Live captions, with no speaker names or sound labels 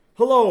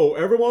Hello,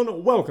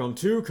 everyone. Welcome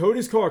to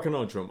Cody's Car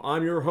Conundrum.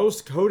 I'm your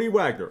host, Cody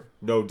Wagner.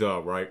 No duh,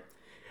 right?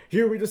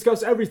 Here we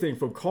discuss everything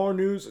from car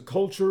news,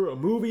 culture,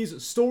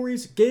 movies,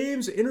 stories,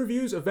 games,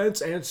 interviews,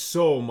 events, and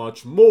so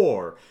much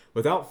more.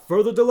 Without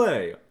further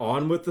delay,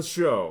 on with the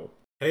show.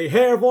 Hey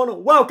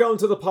everyone. Welcome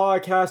to the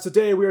podcast.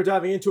 Today we are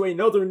diving into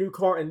another new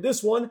car, and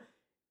this one,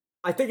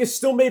 I think, is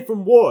still made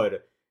from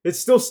wood. It's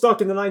still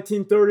stuck in the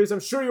 1930s. I'm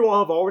sure you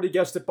all have already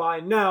guessed it by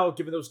now,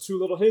 given those two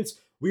little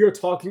hints. We are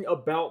talking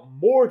about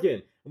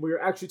Morgan. And we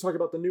are actually talking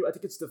about the new, I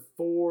think it's the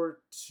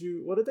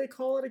 4.2, what did they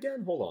call it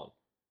again? Hold on.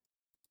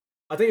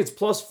 I think it's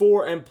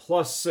 +4 and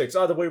 +6.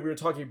 Either way, we were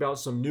talking about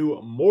some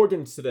new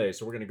Morgans today.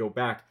 So we're going to go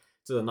back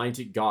to the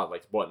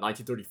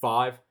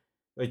 1935?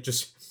 Like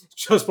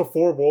just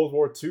before World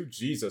War II?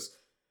 Jesus.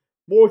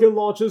 Morgan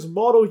launches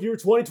model year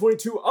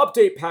 2022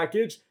 update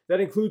package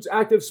that includes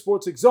active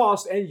sports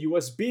exhaust and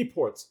USB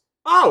ports.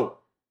 Oh!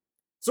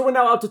 So we're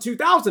now up to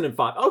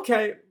 2005.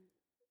 Okay.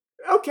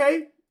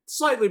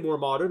 Slightly more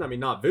modern. I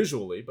mean, not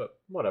visually, but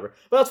whatever.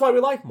 But that's why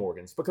we like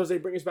Morgans, because they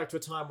bring us back to a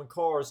time when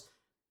cars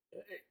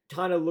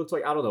kind of looked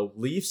like, I don't know,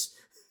 Leafs?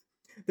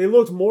 They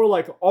looked more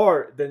like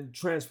art than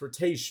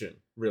transportation,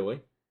 really.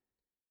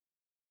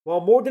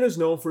 While Morgan is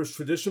known for his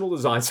traditional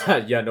designs,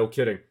 yeah, no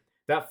kidding,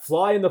 that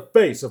fly in the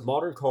face of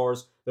modern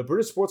cars, the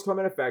British sports car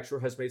manufacturer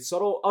has made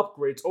subtle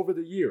upgrades over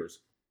the years.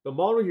 The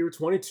Model Year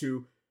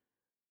 22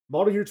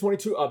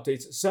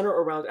 updates center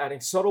around adding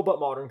subtle but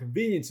modern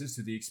conveniences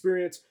to the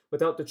experience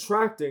without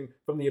detracting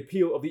from the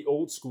appeal of the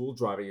old-school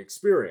driving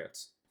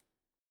experience.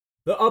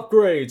 The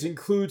upgrades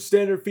include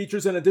standard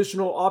features and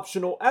additional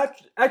optional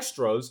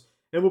extras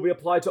and will be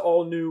applied to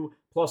all new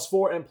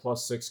 +4 and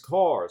 +6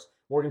 cars.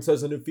 Morgan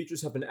says the new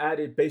features have been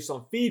added based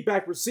on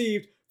feedback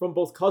received from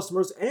both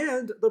customers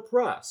and the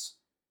press.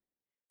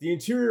 The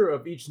interior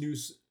of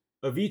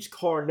each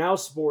car now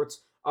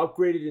sports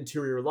upgraded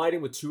interior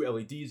lighting with 2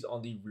 LEDs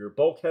on the rear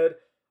bulkhead.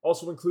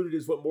 Also included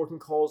is what Morgan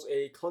calls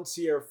a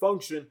concierge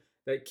function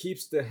that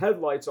keeps the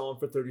headlights on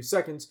for 30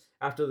 seconds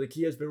after the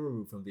key has been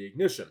removed from the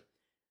ignition.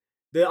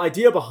 The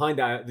idea behind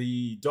that,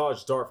 the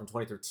Dodge Dart from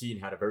 2013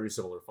 had a very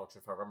similar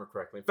function, if I remember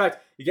correctly. In fact,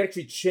 you can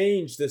actually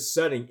change this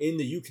setting in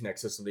the Uconnect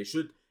system.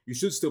 You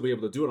should still be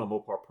able to do it on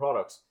Mopar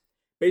products.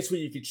 Basically,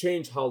 you can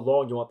change how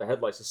long you want the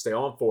headlights to stay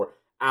on for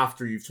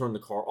after you've turned the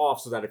car off,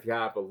 so that if you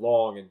have a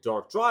long and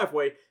dark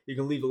driveway, you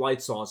can leave the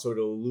lights on so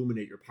it'll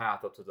illuminate your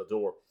path up to the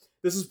door.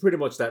 This is pretty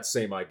much that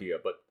same idea,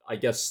 but I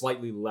guess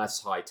slightly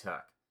less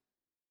high-tech.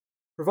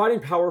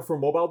 Providing power for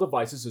mobile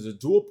devices is a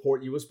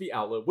dual-port USB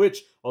outlet,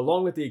 which,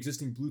 along with the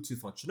existing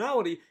Bluetooth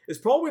functionality, is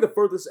probably the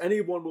furthest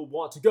anyone will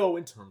want to go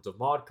in terms of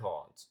mod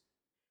cons.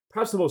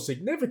 Perhaps the most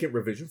significant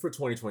revision for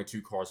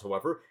 2022 cars,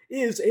 however,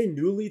 is a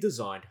newly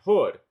designed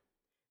hood.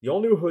 The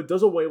all-new hood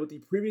does away with the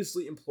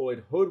previously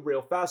employed hood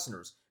rail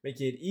fasteners,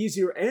 making it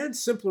easier and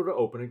simpler to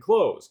open and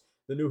close.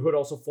 The new hood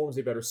also forms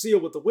a better seal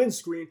with the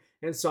windscreen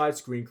and side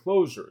screen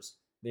closures.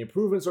 The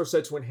improvements are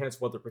said to enhance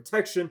weather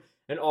protection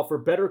and offer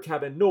better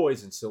cabin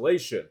noise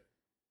insulation.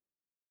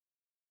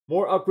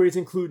 More upgrades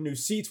include new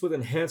seats with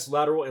enhanced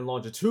lateral and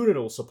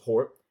longitudinal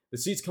support. The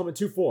seats come in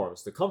two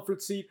forms: the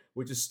Comfort seat,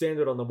 which is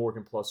standard on the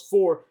Morgan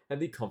 +4,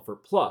 and the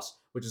Comfort Plus,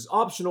 which is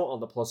optional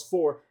on the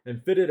 +4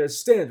 and fitted as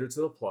standard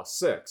to the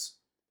 +6.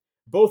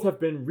 Both have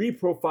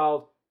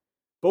reprofiled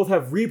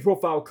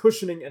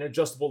cushioning and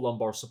adjustable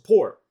lumbar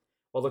support,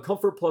 while the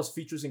Comfort Plus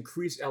features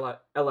increased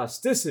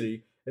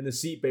elasticity in the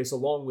seat base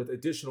along with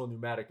additional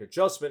pneumatic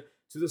adjustment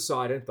to the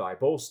side and thigh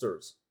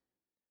bolsters.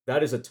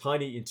 That is a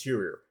tiny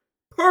interior.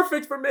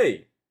 Perfect for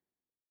me!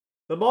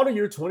 The model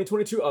year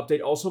 2022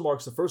 update also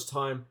marks the first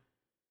time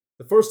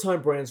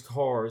brand's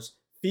cars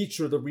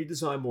feature the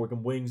redesigned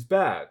Morgan Wings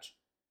badge.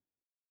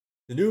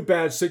 The new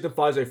badge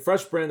signifies a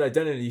fresh brand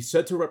identity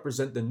said to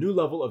represent the new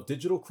level of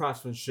digital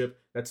craftsmanship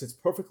that sits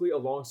perfectly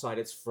alongside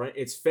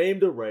its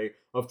famed array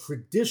of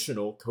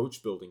traditional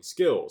coach building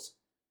skills.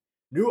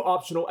 New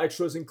optional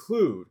extras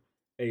include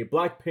a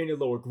black painted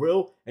lower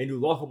grille, a new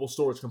lockable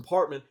storage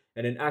compartment,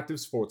 and an active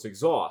sports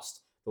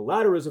exhaust. The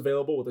latter is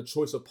available with a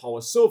choice of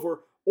polished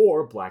silver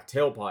or black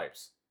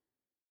tailpipes.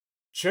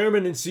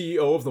 Chairman and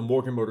CEO of the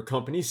Morgan Motor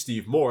Company,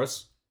 Steve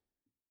Morris,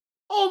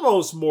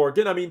 almost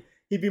Morgan, I mean,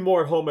 he'd be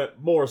more at home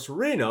at Morris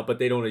Arena, but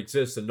they don't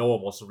exist and no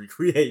one wants to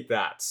recreate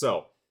that,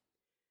 so.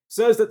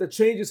 Says that the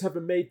changes have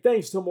been made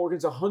thanks to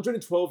Morgan's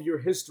 112-year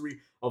history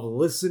of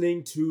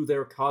listening to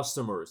their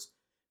customers.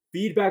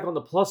 Feedback on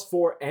the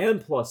 +4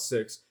 and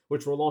 +6,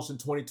 which were launched in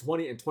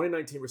 2020 and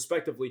 2019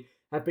 respectively,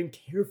 have been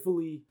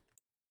carefully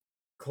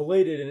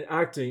collated and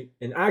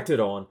acted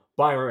on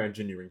by our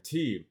engineering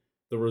team.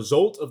 The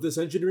result of this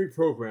engineering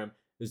program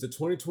is the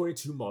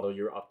 2022 model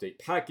year update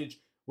package,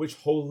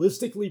 which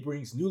holistically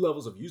brings new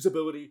levels of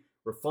usability,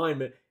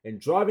 refinement, and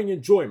driving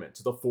enjoyment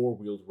to the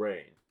four-wheeled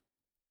Reign.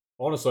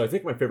 Honestly, I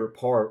think my favorite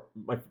part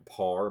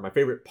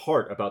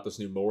about this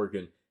new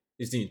Morgan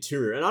is the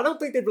interior. And I don't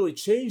think they've really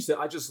changed it.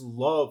 I just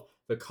love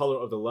the color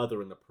of the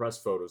leather in the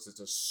press photos. It's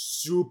a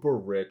super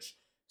rich,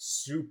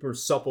 super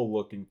supple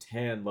looking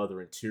tan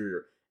leather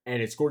interior.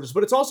 And it's gorgeous,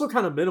 but it's also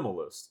kind of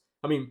minimalist.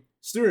 I mean,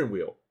 steering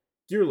wheel,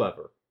 gear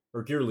lever,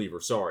 or gear lever,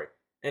 sorry,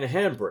 and a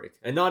handbrake,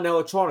 and not an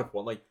electronic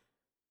one. Like,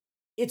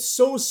 it's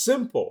so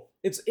simple.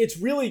 It's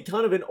really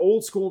kind of an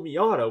old school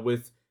Miata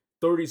with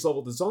 30s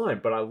level design,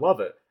 but I love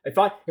it. If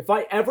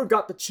I ever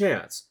got the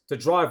chance to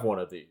drive one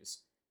of these,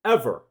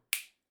 ever,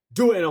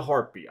 do it in a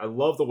heartbeat. I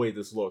love the way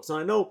this looks. And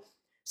I know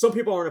some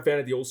people aren't a fan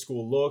of the old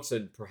school looks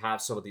and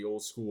perhaps some of the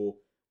old school,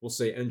 we'll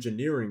say,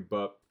 engineering,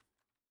 but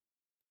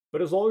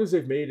as long as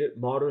they've made it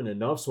modern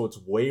enough so it's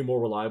way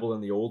more reliable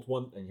than the old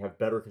one, and you have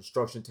better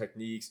construction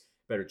techniques,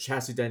 better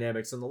chassis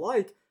dynamics, and the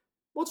like,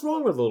 what's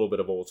wrong with a little bit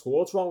of old school?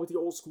 What's wrong with the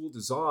old school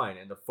design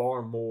and the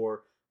far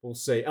more, we'll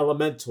say,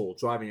 elemental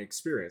driving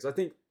experience? I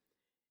think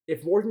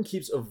if Morgan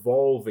keeps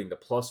evolving the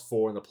Plus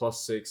 4 and the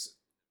Plus 6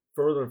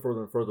 further and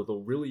further and further,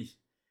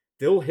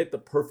 they'll hit the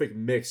perfect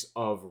mix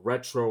of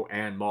retro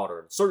and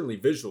modern. Certainly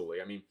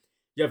visually. I mean,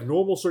 you have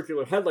normal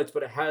circular headlights,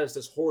 but it has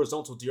this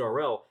horizontal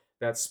DRL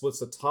that splits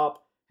the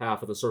top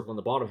half of the circle and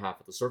the bottom half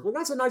of the circle. And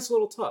that's a nice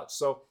little touch.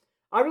 So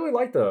I really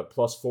like the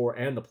Plus 4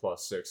 and the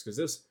Plus 6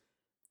 because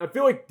I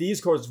feel like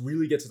these cars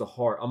really get to the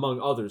heart,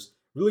 among others,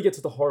 really get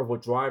to the heart of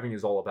what driving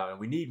is all about. And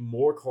we need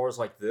more cars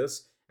like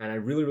this. And I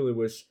really, really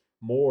wish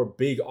more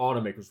big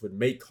automakers would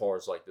make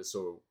cars like this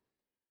so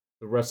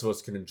the rest of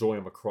us can enjoy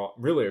them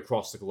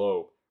across the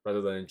globe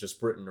rather than just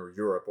Britain or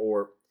Europe,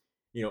 or,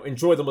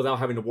 enjoy them without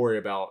having to worry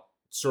about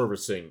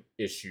servicing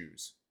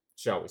issues,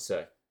 shall we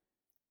say.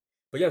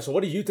 But yeah, so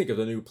what do you think of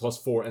the new Plus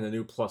 4 and the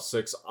new Plus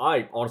 6?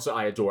 I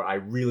adore it. I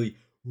really,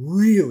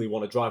 really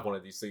want to drive one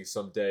of these things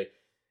someday.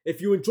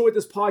 If you enjoyed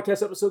this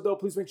podcast episode, though,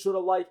 please make sure to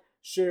like,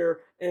 share,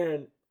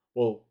 and,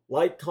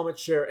 comment,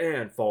 share,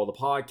 and follow the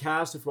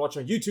podcast. If you're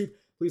watching on YouTube,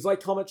 please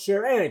like, comment,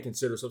 share, and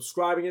consider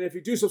subscribing. And if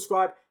you do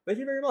subscribe, thank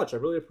you very much. I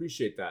really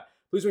appreciate that.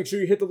 Please make sure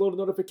you hit the little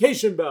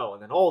notification bell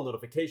and then all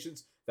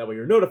notifications. That way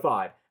you're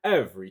notified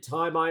every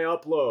time I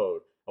upload.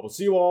 I will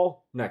see you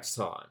all next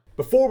time.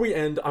 Before we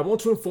end, I want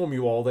to inform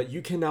you all that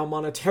you can now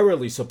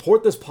monetarily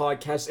support this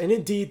podcast and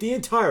indeed the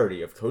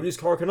entirety of Cody's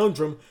Car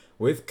Conundrum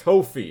with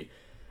Ko-fi.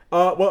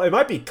 It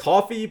might be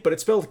coffee, but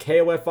it's spelled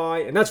K-O-F-I,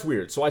 and that's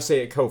weird, so I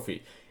say it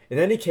Ko-fi. In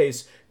any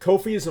case,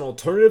 Ko-fi is an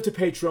alternative to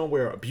Patreon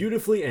where,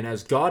 beautifully and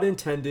as God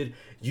intended,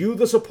 you,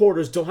 the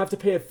supporters, don't have to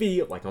pay a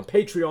fee, like on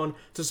Patreon,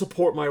 to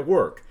support my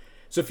work.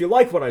 So if you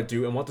like what I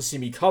do and want to see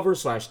me cover /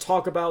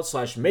 talk about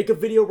 / make a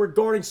video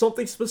regarding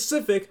something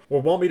specific,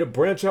 or want me to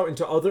branch out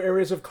into other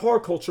areas of car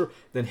culture,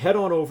 then head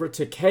on over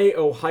to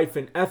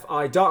ko-fi.com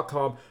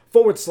 /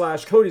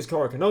 Cody's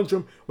Car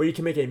Conundrum, where you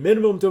can make a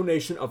minimum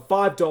donation of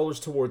 $5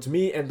 towards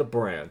me and the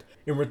brand.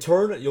 In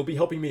return, you'll be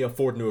helping me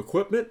afford new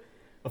equipment,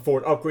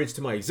 afford upgrades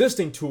to my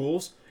existing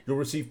tools, you'll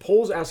receive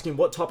polls asking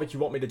what topic you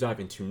want me to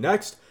dive into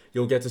next,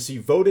 you'll get to see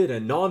voted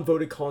and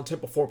non-voted content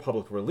before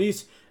public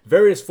release,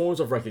 various forms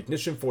of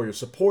recognition for your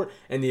support,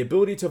 and the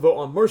ability to vote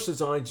on merch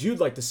designs you'd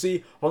like to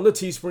see on the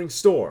Teespring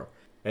store.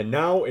 And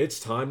now it's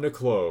time to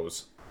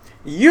close.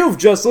 You've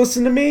just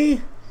listened to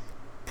me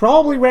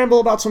probably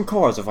ramble about some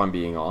cars, if I'm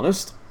being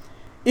honest.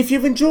 If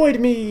you've enjoyed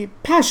me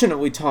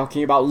passionately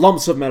talking about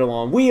lumps of metal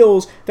on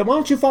wheels, then why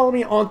don't you follow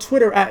me on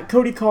Twitter at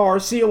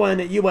CodyCar,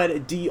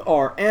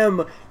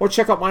 CONUNDRM, or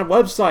check out my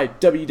website,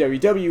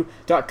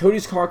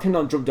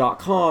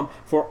 www.codyscarconundrum.com,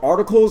 for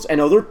articles and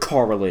other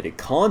car-related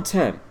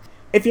content.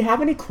 If you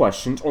have any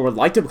questions or would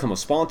like to become a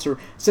sponsor,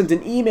 send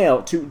an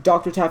email to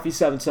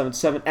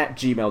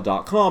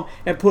drtaffy777@gmail.com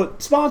and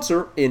put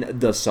sponsor in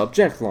the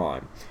subject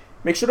line.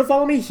 Make sure to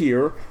follow me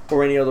here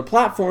or any other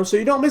platform so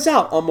you don't miss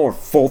out on more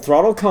full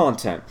throttle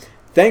content.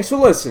 Thanks for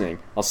listening.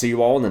 I'll see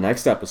you all in the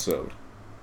next episode.